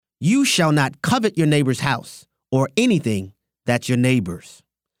You shall not covet your neighbor's house or anything that's your neighbor's.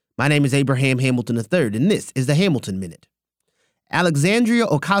 My name is Abraham Hamilton III, and this is the Hamilton Minute. Alexandria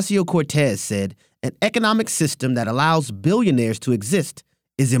Ocasio-Cortez said, an economic system that allows billionaires to exist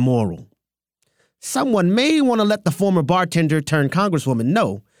is immoral. Someone may want to let the former bartender turned congresswoman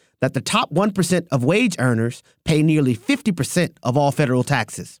know that the top 1% of wage earners pay nearly 50% of all federal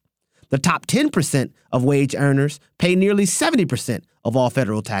taxes. The top 10% of wage earners pay nearly 70% of all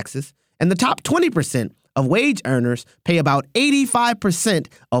federal taxes, and the top 20% of wage earners pay about 85%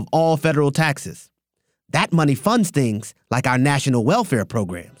 of all federal taxes. That money funds things like our national welfare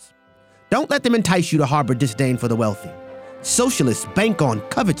programs. Don't let them entice you to harbor disdain for the wealthy. Socialists bank on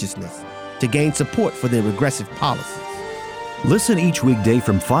covetousness to gain support for their regressive policies. Listen each weekday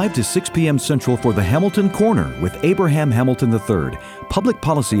from 5 to 6 p.m. Central for the Hamilton Corner with Abraham Hamilton III, public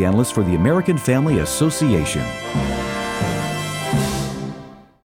policy analyst for the American Family Association.